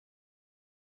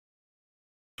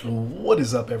What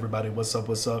is up, everybody? What's up?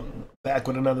 What's up? Back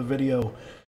with another video.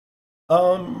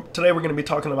 Today we're going to be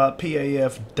talking about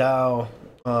PAF DAO,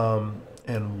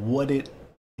 and what it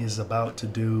is about to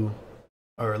do,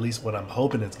 or at least what I'm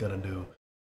hoping it's going to do,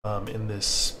 in this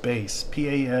space.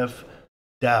 PAF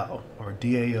DAO or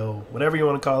DAO, whatever you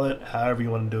want to call it, however you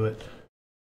want to do it.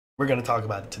 We're going to talk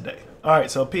about it today. All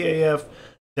right. So PAF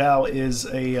DAO is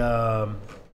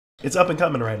it's up and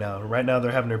coming right now. Right now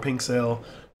they're having their pink sale.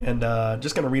 And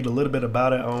just going to read a little bit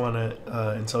about it. I don't want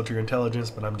to insult your intelligence,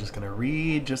 but I'm just going to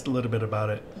read just a little bit about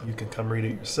it. You can come read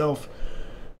it yourself.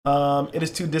 It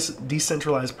is two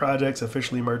decentralized projects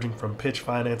officially emerging from Pitch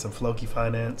Finance and Floki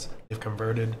Finance. They've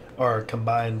converted or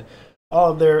combined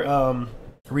all of their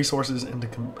resources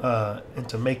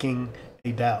into making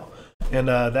a DAO. And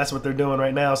that's what they're doing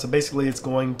right now. So basically it's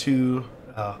going to,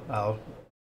 I'll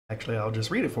just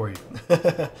read it for you.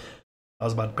 I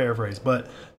was about to paraphrase, but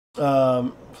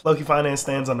Floki Finance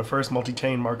stands on the first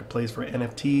multi-chain marketplace for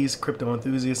NFTs. Crypto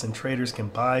enthusiasts and traders can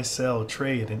buy, sell,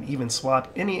 trade, and even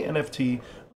swap any NFT,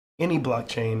 any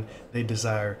blockchain they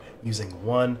desire using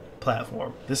one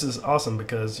platform. This is awesome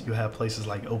because you have places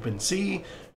like OpenSea,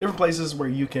 different places where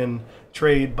you can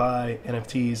trade, buy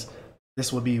NFTs.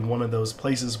 This will be one of those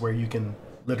places where you can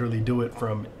literally do it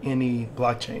from any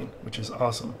blockchain, which is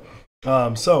awesome.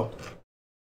 So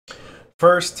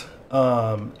first,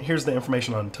 here's the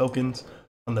information on tokens,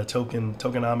 on the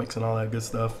tokenomics and all that good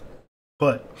stuff.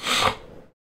 But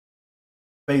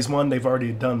phase one, they've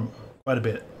already done quite a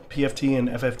bit. PFT and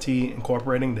FFT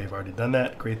incorporating, they've already done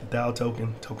that. Create the DAO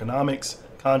token, tokenomics,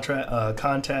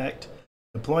 contract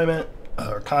deployment,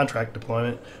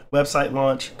 website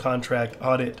launch, contract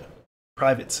audit,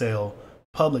 private sale,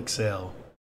 public sale,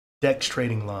 DEX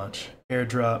trading launch,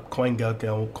 airdrop,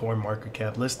 CoinGecko,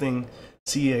 CoinMarketCap listing,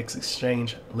 CEX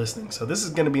exchange listing. So this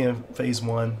is going to be in phase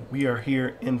one. We are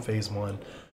here in phase one.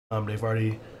 They've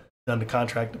already done the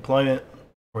contract deployment,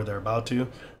 or they're about to.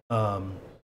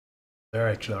 They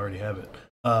actually already have it.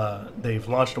 They've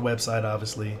launched a website,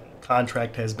 obviously.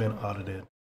 Contract has been audited.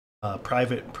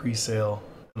 Private pre-sale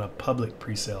and a public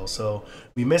pre-sale. So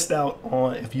we missed out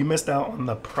on, if you missed out on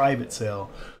the private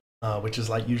sale, which is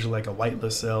like usually like a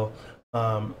whitelist sale,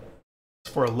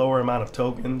 for a lower amount of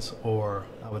tokens, or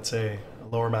I would say a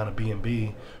lower amount of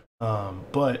BNB.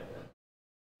 But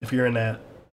if you're in that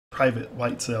private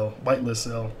whitelist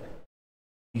sale,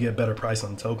 you get better price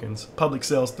on tokens. Public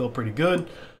sale is still pretty good.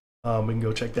 We can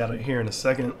go check that out here in a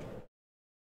second.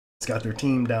 It's got their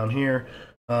team down here.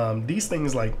 These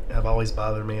things like have always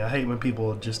bothered me. I hate when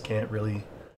people just can't really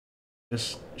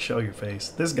just show your face.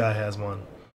 This guy has one,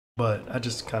 but I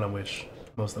just kind of wish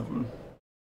most of them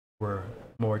were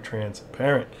more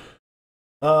transparent.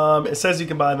 It says you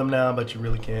can buy them now, but you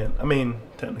really can't. I mean,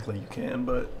 technically you can,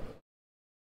 but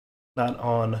not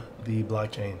on the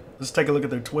blockchain. Let's take a look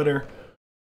at their Twitter.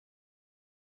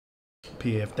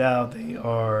 PAF DAO, they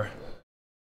are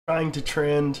trying to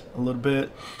trend a little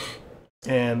bit.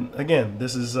 And again,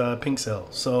 this is pink sale.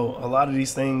 So a lot of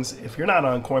these things, if you're not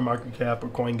on CoinMarketCap or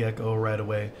CoinGecko right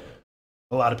away,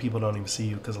 a lot of people don't even see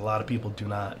you because a lot of people do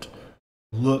not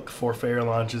look for fair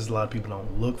launches. A lot of people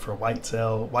don't look for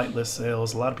whitelist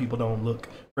sales. A lot of people don't look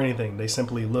for anything. They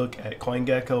simply look at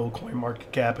CoinGecko,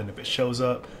 CoinMarketCap, and if it shows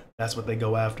up, that's what they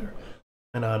go after.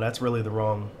 And that's really the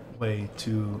wrong way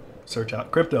to search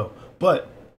out crypto. But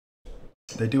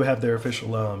they do have their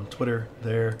official Twitter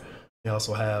there. They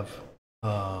also have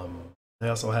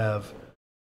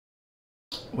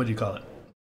what do you call it?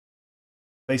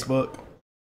 Facebook,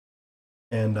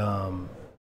 and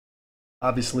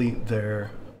obviously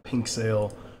their pink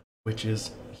sale, which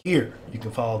is here. You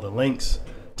can follow the links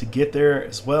to get there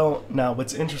as well. Now,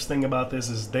 what's interesting about this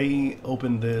is they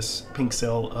opened this pink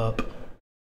sale up.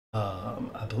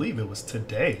 I believe it was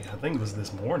today. I think it was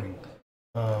this morning.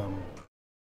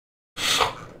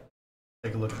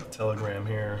 Take a look at the Telegram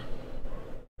here.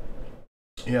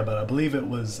 Yeah, but I believe it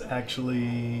was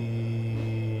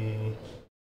actually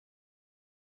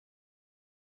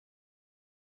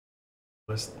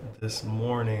this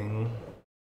morning.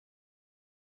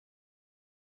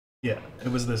 Yeah, it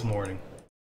was this morning.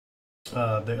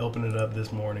 They opened it up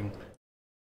this morning,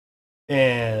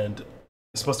 and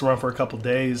it's supposed to run for a couple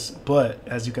days. But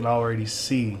as you can already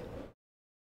see,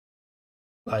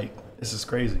 like, this is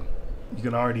crazy. You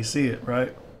can already see it,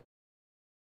 right?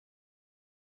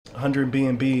 100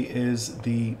 BNB is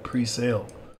the pre-sale,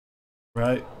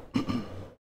 right?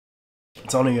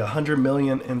 It's only 100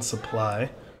 million in supply.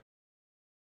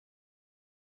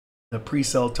 The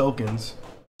pre-sale tokens,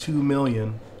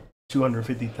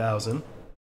 2,250,000.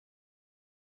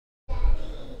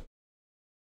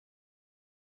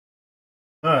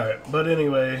 All right, but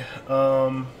anyway,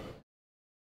 I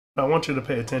want you to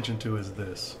pay attention to is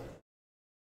this.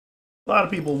 A lot of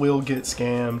people will get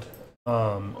scammed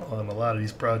on a lot of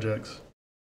these projects.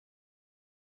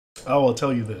 I will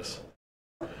tell you this.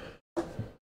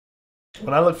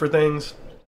 When I look for things,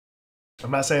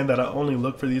 I'm not saying that I only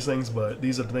look for these things, but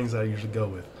these are the things that I usually go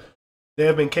with. They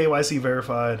have been KYC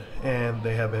verified and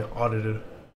they have been audited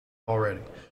already.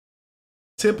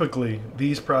 Typically,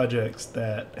 these projects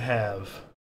that have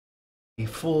a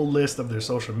full list of their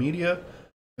social media,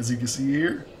 as you can see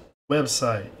here,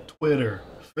 website, Twitter,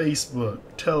 Facebook,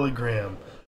 Telegram,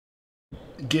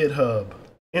 GitHub,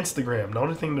 Instagram. The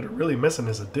only thing that they're really missing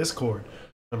is a Discord.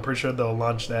 I'm pretty sure they'll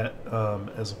launch that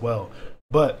as well.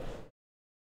 But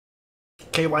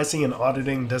KYC and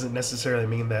auditing doesn't necessarily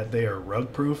mean that they are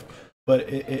rug proof, but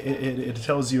it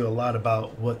tells you a lot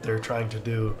about what they're trying to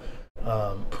do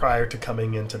prior to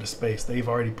coming into the space. They've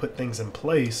already put things in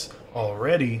place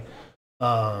already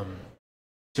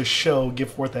to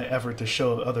give forth that effort to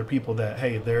show other people that,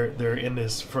 hey, they're in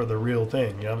this for the real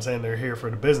thing. You know what I'm saying? They're here for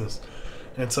the business.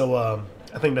 And so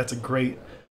I think that's a great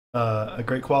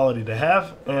quality to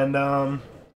have. And I'm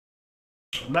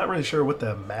not really sure what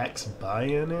the max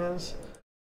buy-in is.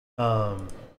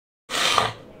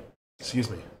 Excuse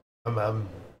me. I'm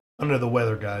under the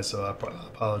weather, guys, so I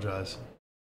apologize.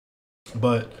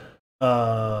 But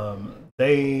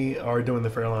they are doing the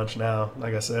fair launch now.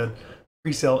 Like I said,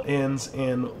 pre-sale ends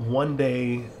in 1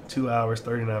 day, 2 hours,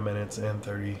 39 minutes, and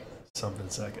 30 something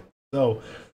seconds. So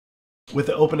with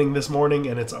the opening this morning,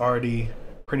 and it's already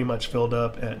pretty much filled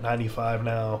up at 95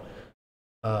 now,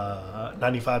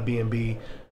 95 BNB.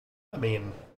 I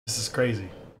mean, this is crazy.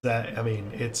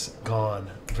 It's gone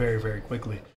very, very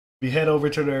quickly. If you head over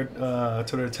to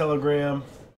their Telegram,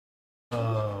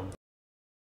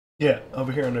 yeah,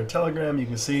 over here on their Telegram, you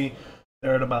can see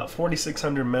they're at about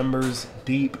 4,600 members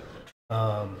deep. You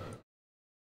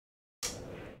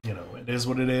know, it is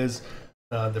what it is.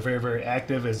 They're very, very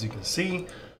active, as you can see.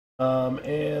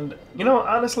 And you know,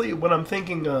 honestly, when I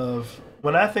think of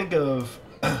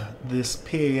this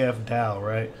PAF DAO,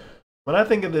 right? When I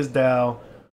think of this DAO,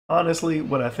 honestly,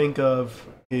 what I think of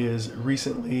is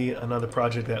recently another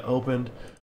project that opened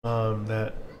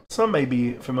that some may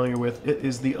be familiar with. It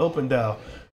is the Open DAO.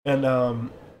 And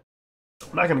I'm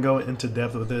not going to go into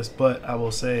depth with this, but I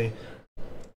will say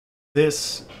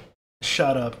this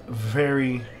shot up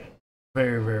very,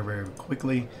 very, very, very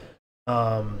quickly.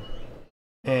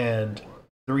 And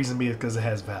the reason being is because it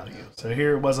has value. So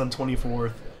here it was on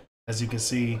 24th, as you can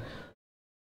see,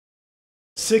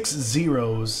 6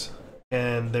 zeros,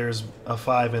 and there's a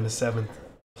 5 in the 7th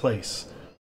place.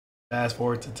 Fast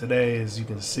forward to today, as you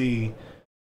can see,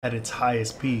 at its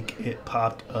highest peak, it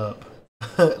popped up.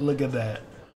 Look at that.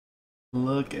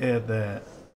 Look at that.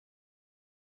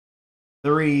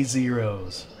 3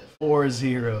 zeros, 4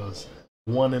 zeros,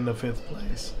 1 in the 5th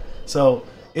place. So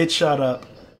it shot up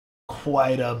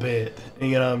quite a bit.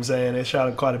 You know what I'm saying? It shot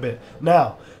up quite a bit.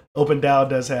 Now, OpenDAO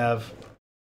does have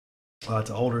lots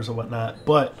of holders and whatnot,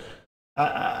 but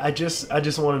I just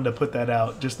wanted to put that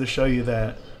out just to show you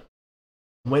that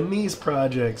when these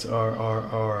projects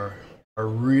are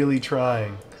really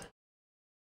trying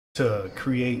to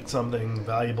create something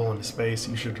valuable in the space,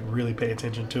 you should really pay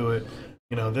attention to it.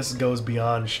 You know, this goes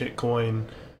beyond shitcoin,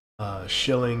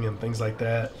 shilling, and things like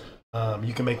that.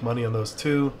 You can make money on those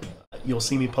too. You'll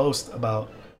see me post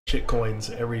about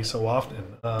shitcoins every so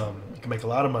often. You can make a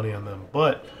lot of money on them,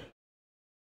 but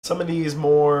some of these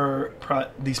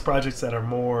these projects that are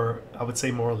more, I would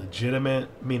say, more legitimate,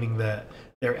 meaning that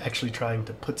they're actually trying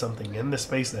to put something in the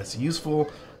space that's useful,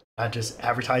 not just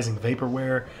advertising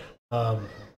vaporware.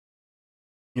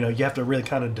 You know, you have to really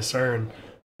kind of discern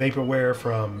vaporware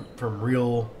from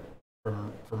real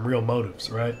motives,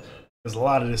 right? Because a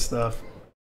lot of this stuff,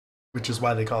 which is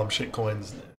why they call them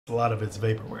shitcoins, a lot of it's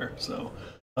vaporware. So,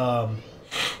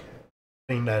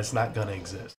 thing that it's not gonna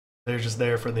exist. They're just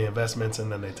there for the investments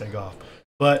and then they take off.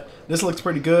 But this looks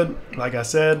pretty good. Like I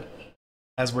said,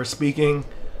 as we're speaking,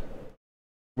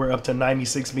 we're up to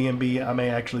 96 BNB. I may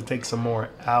actually take some more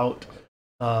out.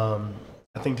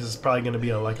 I think this is probably going to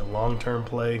be like a long-term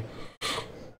play.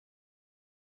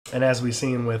 And as we've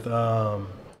seen with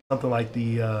something like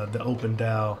the Open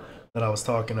DAO that I was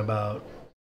talking about,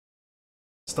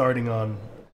 starting on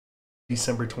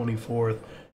December 24th,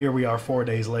 here we are 4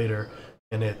 days later,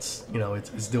 and it's, you know,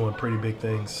 it's doing pretty big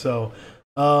things. So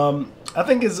I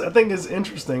think it's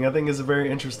interesting. I think it's a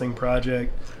very interesting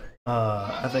project.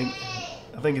 I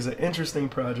think it's an interesting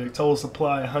project. Total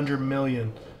supply 100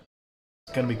 million.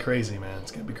 It's gonna be crazy, man.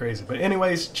 It's gonna be crazy. But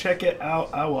anyways, check it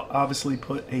out. I will obviously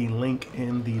put a link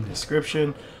in the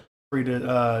description. free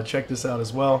to check this out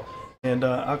as well. And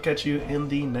I'll catch you in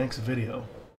the next video.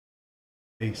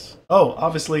 Peace. Oh,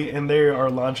 obviously, and they are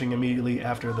launching immediately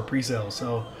after the pre-sale.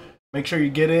 So make sure you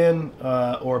get in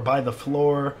or buy the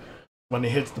floor when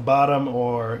it hits the bottom,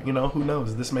 or, you know, who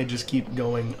knows? This may just keep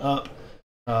going up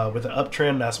with an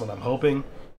uptrend. That's what I'm hoping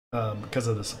because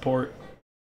of the support.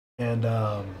 And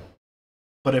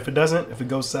but if it doesn't, if it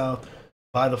goes south,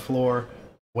 buy the floor,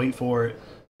 wait for it,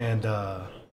 and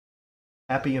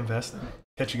happy investing.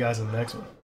 Catch you guys in the next one.